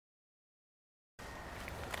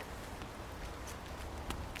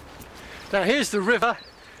Now here's the river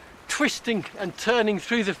twisting and turning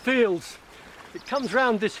through the fields. It comes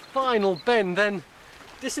round this final bend, then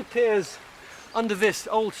disappears under this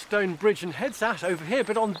old stone bridge and heads out over here.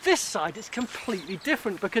 But on this side it's completely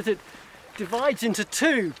different because it divides into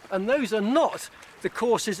two, and those are not the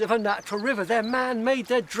courses of a natural river. They're man-made,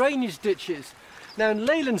 they're drainage ditches. Now in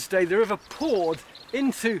Leyland's day the river poured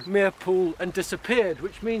into Mere Pool and disappeared,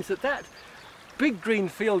 which means that that big green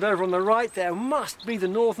field over on the right there must be the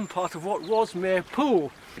northern part of what was Mere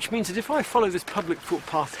Pool, which means that if I follow this public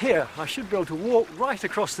footpath here, I should be able to walk right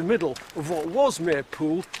across the middle of what was Mere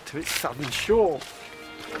Pool to its southern shore.